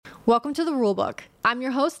Welcome to the RuleBook. I'm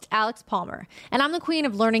your host, Alex Palmer, and I'm the queen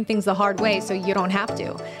of learning things the hard way so you don't have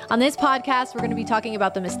to. On this podcast, we're going to be talking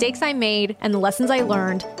about the mistakes I made and the lessons I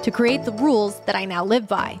learned to create the rules that I now live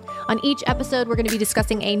by. On each episode, we're going to be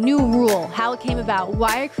discussing a new rule, how it came about,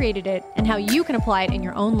 why I created it, and how you can apply it in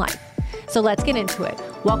your own life. So let's get into it.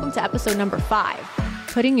 Welcome to episode number 5,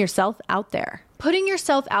 putting yourself out there. Putting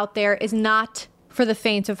yourself out there is not for the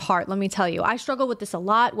faint of heart, let me tell you. I struggle with this a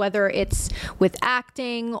lot, whether it's with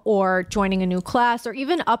acting or joining a new class or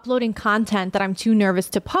even uploading content that I'm too nervous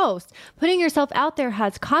to post. Putting yourself out there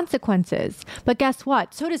has consequences. But guess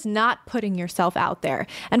what? So does not putting yourself out there.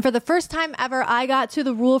 And for the first time ever, I got to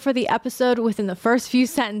the rule for the episode within the first few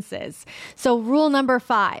sentences. So rule number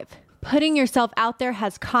 5. Putting yourself out there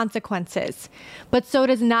has consequences, but so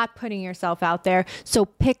does not putting yourself out there. So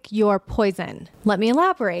pick your poison. Let me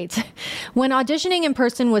elaborate. When auditioning in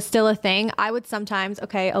person was still a thing, I would sometimes,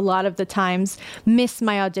 a lot of the times, miss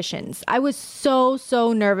my auditions. I was so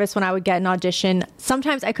nervous when I would get an audition.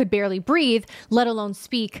 Sometimes I could barely breathe, let alone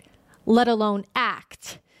speak, let alone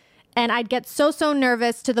act. And I'd get so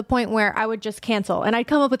nervous to the point where I would just cancel. And I'd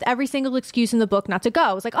come up with every single excuse in the book not to go.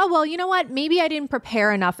 I was like, oh, well, you know what? Maybe I didn't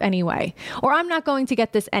prepare enough anyway. Or I'm not going to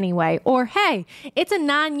get this anyway. Or, hey, it's a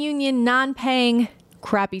non-union, non-paying,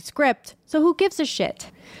 crappy script. So who gives a shit?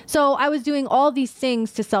 So I was doing all these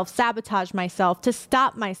things to self-sabotage myself, to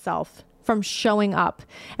stop myself from showing up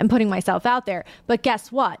and putting myself out there. But guess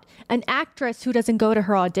what? An actress who doesn't go to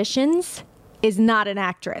her auditions is not an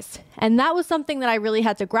actress. And that was something that I really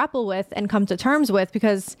had to grapple with and come to terms with,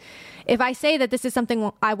 because if I say that this is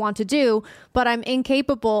something I want to do, but I'm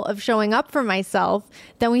incapable of showing up for myself,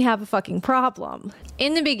 then we have a fucking problem.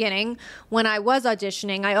 In the beginning, when I was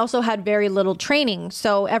auditioning, I also had very little training.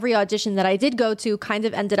 So every audition that I did go to kind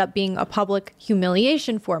of ended up being a public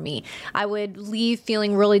humiliation for me. I would leave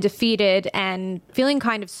feeling really defeated and feeling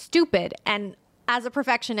kind of stupid. And as a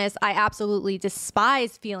perfectionist, I absolutely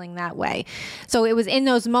despise feeling that way. So it was in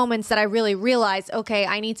those moments that I really realized, okay,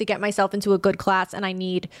 I need to get myself into a good class and I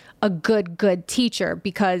need a good teacher,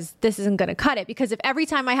 because this isn't going to cut it. Because if every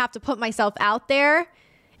time I have to put myself out there,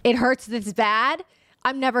 it hurts this bad,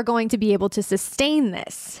 I'm never going to be able to sustain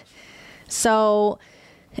this. So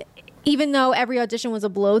even though every audition was a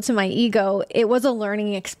blow to my ego, it was a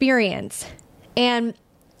learning experience. And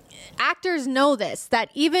actors know this, that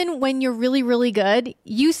even when you're really good,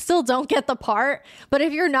 you still don't get the part. But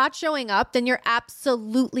if you're not showing up, then you're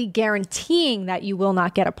absolutely guaranteeing that you will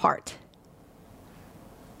not get a part.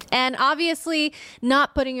 And obviously,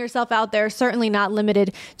 not putting yourself out there is certainly not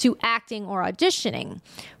limited to acting or auditioning.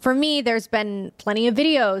 For me, there's been plenty of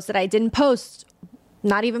videos that I didn't post,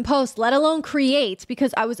 not even post, let alone create,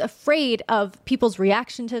 because I was afraid of people's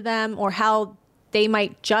reaction to them or how they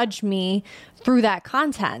might judge me through that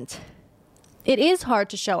content. It is hard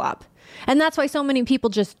to show up. And that's why so many people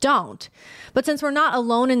just don't. But since we're not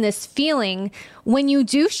alone in this feeling, when you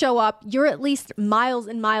do show up, you're at least miles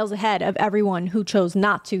and miles ahead of everyone who chose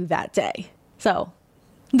not to that day. So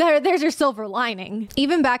there's your silver lining.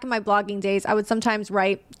 Even back in my blogging days, I would sometimes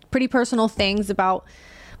write pretty personal things about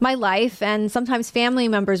my life, and sometimes family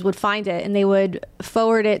members would find it and they would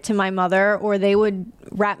forward it to my mother, or they would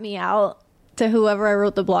rat me out to whoever I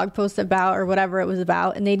wrote the blog post about or whatever it was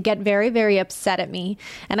about, and they'd get very upset at me,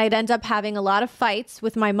 and I'd end up having a lot of fights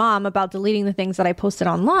with my mom about deleting the things that I posted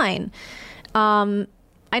online. I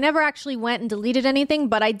never actually went and deleted anything,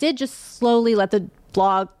 but I did just slowly let the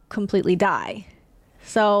blog completely die.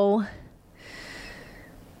 So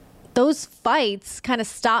those fights kind of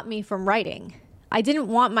stopped me from writing. I didn't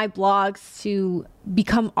want my blogs to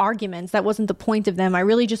become arguments. That wasn't the point of them. I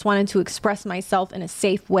really just wanted to express myself in a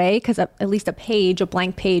safe way, because at least a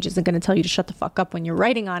blank page isn't going to tell you to shut the fuck up when you're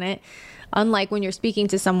writing on it. Unlike when you're speaking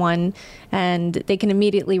to someone and they can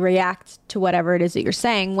immediately react to whatever it is that you're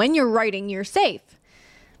saying. When you're writing, you're safe.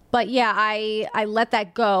 But yeah, I let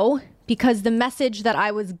that go, because the message that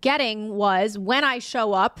I was getting was, when I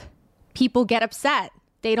show up, people get upset.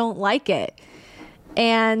 They don't like it.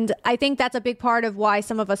 And I think that's a big part of why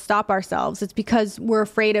some of us stop ourselves. It's because we're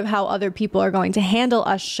afraid of how other people are going to handle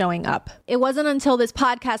us showing up. It wasn't until this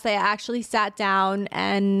podcast that I actually sat down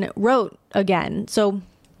and wrote again. So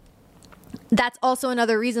that's also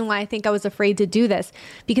another reason why I think I was afraid to do this,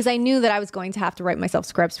 because I knew that I was going to have to write myself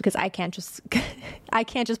scripts, because I can't just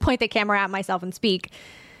point the camera at myself and speak.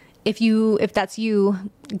 If that's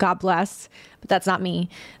you, God bless, but that's not me.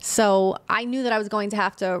 So I knew that I was going to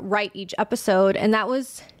have to write each episode, and that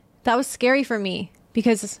was scary for me,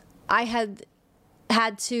 because I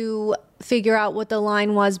had to figure out what the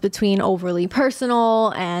line was between overly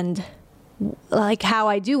personal and like how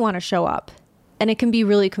I do want to show up. And it can be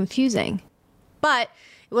really confusing. But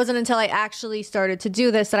it wasn't until I actually started to do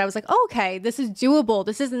this that I was like, oh, okay, this is doable.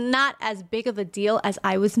 This is not as big of a deal as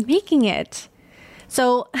I was making it.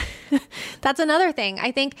 So that's another thing.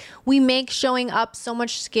 I think we make showing up so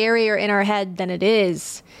much scarier in our head than it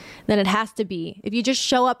is, than it has to be. If you just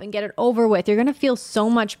show up and get it over with, you're going to feel so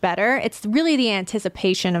much better. It's really the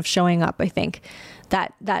anticipation of showing up, I think,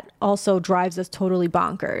 that also drives us totally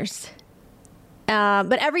bonkers.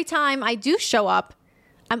 But every time I do show up,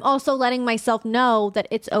 I'm also letting myself know that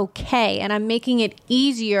it's okay. And I'm making it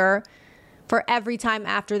easier for every time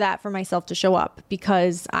after that for myself to show up,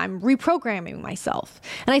 because I'm reprogramming myself.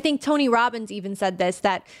 And I think Tony Robbins even said this,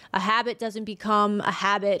 that a habit doesn't become a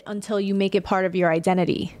habit until you make it part of your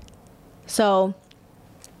identity. So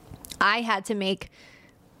I had to make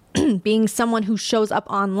being someone who shows up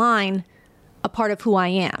online a part of who I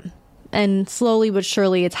am. And slowly but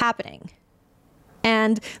surely it's happening.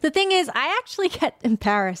 And the thing is, I actually get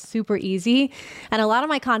embarrassed super easy. And a lot of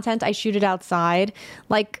my content, I shoot it outside.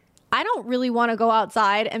 Like, I don't really want to go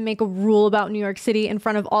outside and make a rule about New York City in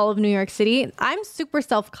front of all of New York City. I'm super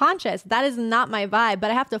self-conscious. That is not my vibe, but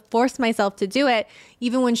I have to force myself to do it,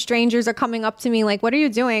 even when strangers are coming up to me like, what are you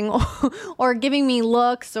doing? Or giving me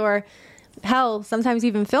looks, or hell, sometimes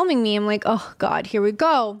even filming me. I'm like, oh God, here we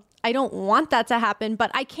go. I don't want that to happen,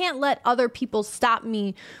 but I can't let other people stop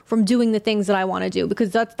me from doing the things that I want to do,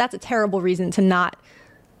 because that's a terrible reason to not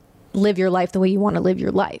live your life the way you want to live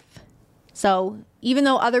your life. So even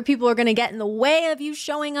though other people are going to get in the way of you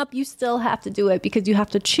showing up, you still have to do it, because you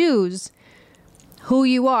have to choose who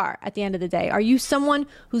you are at the end of the day. Are you someone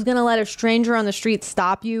who's going to let a stranger on the street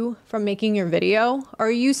stop you from making your video? Or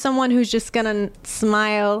are you someone who's just going to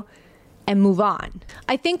smile and move on?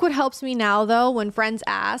 I think what helps me now, though, when friends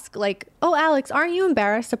ask like, oh, Alex, aren't you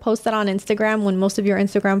embarrassed to post that on Instagram when most of your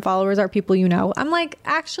Instagram followers are people you know? I'm like,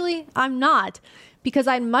 actually, I'm not. Because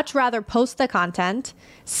I'd much rather post the content,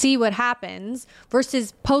 see what happens,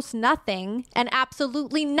 versus post nothing and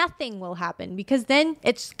absolutely nothing will happen. Because then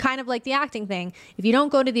it's kind of like the acting thing. If you don't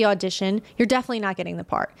go to the audition, you're definitely not getting the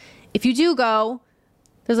part. If you do go,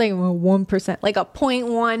 there's like a 1%, like a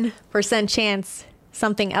 0.1% chance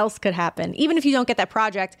something else could happen. Even if you don't get that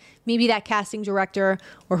project, maybe that casting director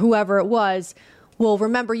or whoever it was will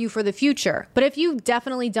remember you for the future. But if you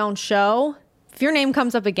definitely don't show, if your name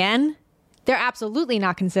comes up again, they're absolutely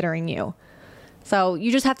not considering you. So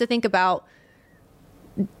you just have to think about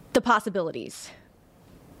the possibilities.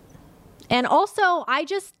 And also, I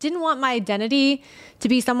just didn't want my identity to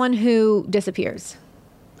be someone who disappears.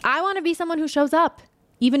 I want to be someone who shows up,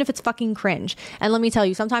 even if it's fucking cringe. And let me tell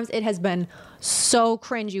you, sometimes it has been so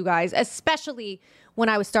cringe, you guys, especially when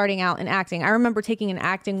I was starting out in acting. I remember taking an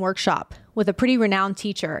acting workshop with a pretty renowned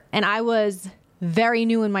teacher, and I was very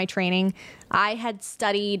new in my training. I had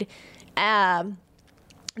studied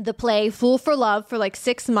the play Fool for Love for like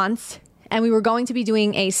 6 months, and we were going to be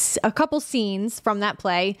doing a couple scenes from that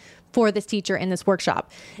play for this teacher in this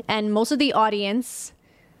workshop. And most of the audience,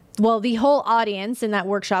 well, the whole audience in that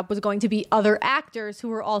workshop was going to be other actors who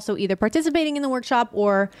were also either participating in the workshop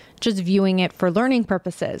or just viewing it for learning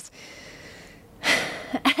purposes.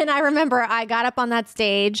 And I remember I got up on that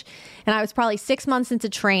stage, and I was probably 6 months into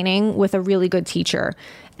training with a really good teacher,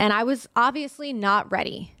 and I was obviously not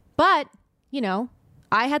ready. But, you know,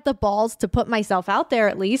 I had the balls to put myself out there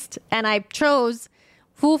at least. And I chose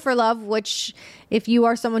Fool for Love, which if you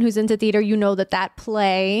are someone who's into theater, you know that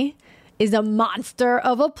play is a monster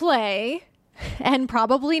of a play and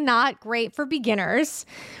probably not great for beginners.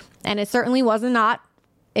 And it certainly was not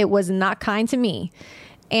kind to me.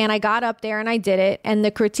 And I got up there and I did it. And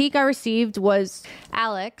the critique I received was,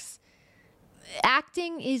 Alex,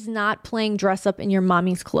 acting is not playing dress up in your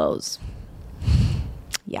mommy's clothes.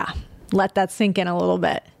 Yeah, let that sink in a little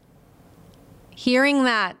bit. Hearing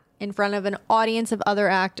that in front of an audience of other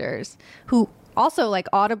actors who also like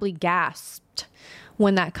audibly gasped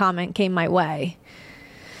when that comment came my way,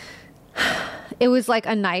 it was like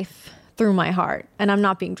a knife through my heart. And I'm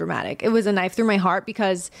not being dramatic. It was a knife through my heart,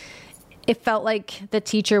 because it felt like the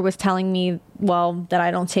teacher was telling me, well, that I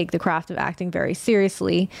don't take the craft of acting very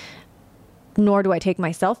seriously. Nor do I take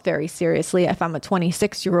myself very seriously if I'm a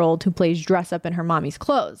 26-year-old who plays dress up in her mommy's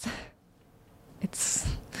clothes. It's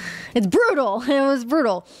brutal. It was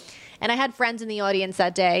brutal. And I had friends in the audience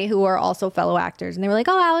that day who are also fellow actors. And they were like,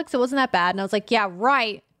 oh, Alex, it wasn't that bad. And I was like, yeah,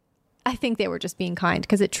 right. I think they were just being kind,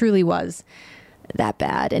 because it truly was that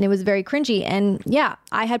bad. And it was very cringy. And yeah,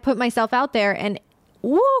 I had put myself out there, and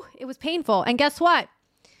woo, it was painful. And guess what?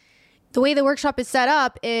 The way the workshop is set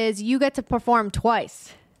up is you get to perform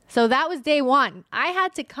twice. So that was day one. I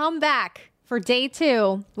had to come back for day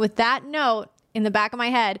two with that note in the back of my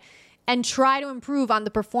head and try to improve on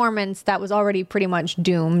the performance that was already pretty much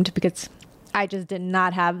doomed because I just did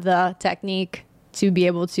not have the technique to be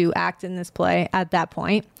able to act in this play at that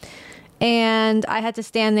point. And I had to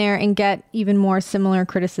stand there and get even more similar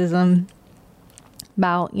criticism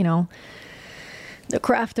about, the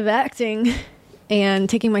craft of acting and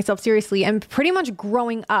taking myself seriously and pretty much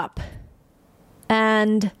growing up.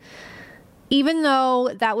 And even though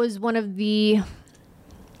that was one of the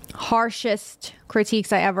harshest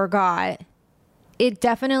critiques I ever got, it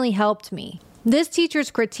definitely helped me. This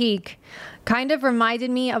teacher's critique kind of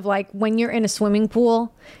reminded me of like when you're in a swimming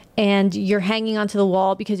pool and you're hanging onto the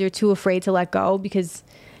wall because you're too afraid to let go because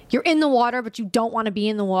you're in the water, but you don't want to be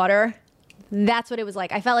in the water. That's what it was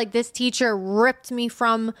like. I felt like this teacher ripped me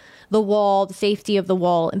from the wall, the safety of the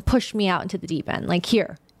wall, and pushed me out into the deep end. Like,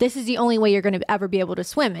 here, this is the only way you're going to ever be able to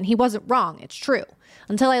swim. And he wasn't wrong. It's true.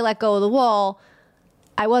 Until I let go of the wall,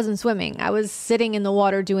 I wasn't swimming. I was sitting in the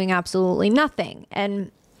water doing absolutely nothing.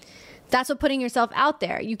 And that's what putting yourself out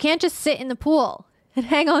there. You can't just sit in the pool and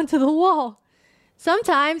hang on to the wall.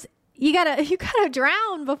 Sometimes you gotta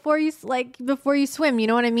drown before you swim. You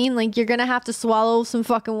know what I mean? Like, you're gonna have to swallow some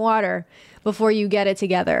fucking water before you get it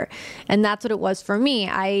together. And that's what it was for me.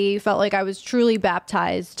 I felt like I was truly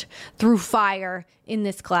baptized through fire in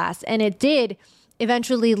this class. And it did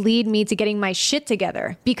eventually lead me to getting my shit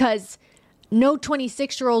together, because no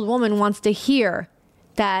 26-year-old woman wants to hear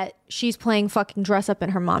that she's playing fucking dress up in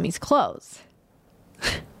her mommy's clothes.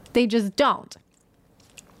 They just don't.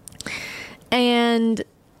 And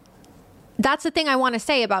that's the thing I want to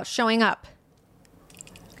say about showing up.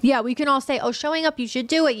 Yeah, we can all say, oh, showing up, you should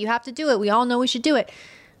do it. You have to do it. We all know we should do it.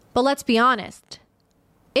 But let's be honest.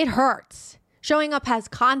 It hurts. Showing up has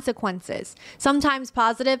consequences, sometimes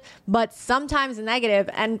positive, but sometimes negative.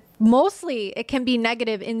 And mostly it can be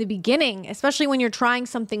negative in the beginning, especially when you're trying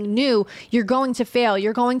something new. You're going to fail.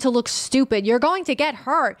 You're going to look stupid. You're going to get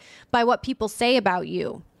hurt by what people say about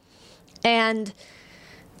you. And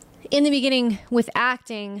in the beginning with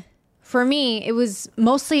acting, for me, it was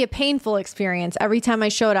mostly a painful experience every time I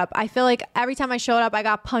showed up. I feel like every time I showed up, I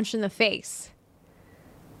got punched in the face.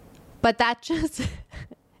 But that just...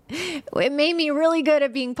 it made me really good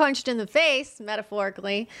at being punched in the face,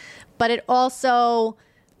 metaphorically. But it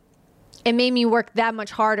made me work that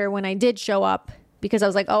much harder when I did show up, because I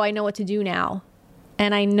was like, oh, I know what to do now.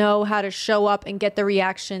 And I know how to show up and get the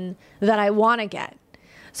reaction that I want to get.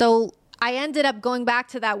 So I ended up going back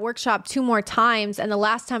to that workshop 2 more times. And the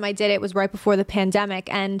last time I did it was right before the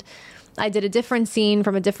pandemic. And I did a different scene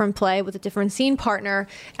from a different play with a different scene partner.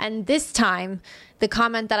 And this time, the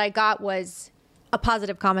comment that I got was a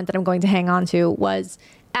positive comment that I'm going to hang on to was,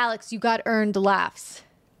 Alex, you got earned laughs.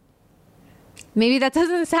 Maybe that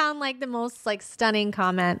doesn't sound like the most stunning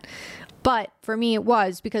comment, but for me it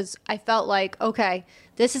was, because I felt like, okay,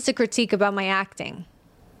 this is a critique about my acting.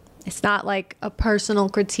 It's not like a personal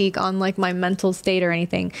critique on my mental state or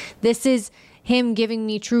anything. This is him giving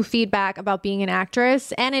me true feedback about being an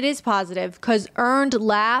actress. And it is positive, because earned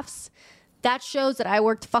laughs, that shows that I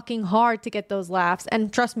worked fucking hard to get those laughs.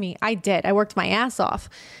 And trust me, I did. I worked my ass off.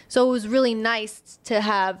 So it was really nice to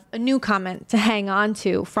have a new comment to hang on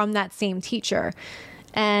to from that same teacher.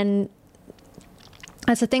 And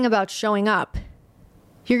that's the thing about showing up.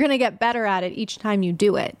 You're going to get better at it each time you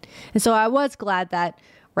do it. And so I was glad that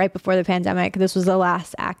right before the pandemic, this was the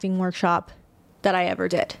last acting workshop that I ever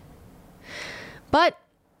did. But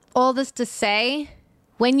all this to say,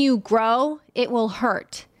 when you grow, it will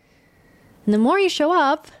hurt. And the more you show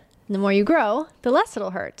up, and the more you grow, the less it'll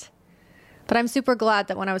hurt. But I'm super glad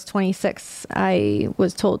that when I was 26, I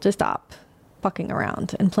was told to stop fucking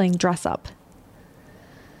around and playing dress up.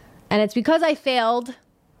 And it's because I failed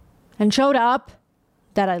and showed up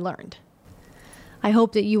that I learned. I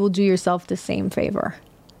hope that you will do yourself the same favor.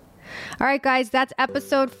 All right, guys, that's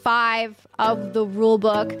episode 5 of the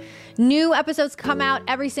RuleBook. New episodes come out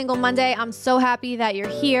every single Monday. I'm so happy that you're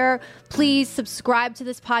here. Please subscribe to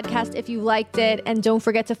this podcast if you liked it. And don't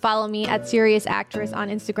forget to follow me at Serious Actress on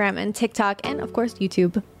Instagram and TikTok and, of course,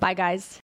 YouTube. Bye, guys.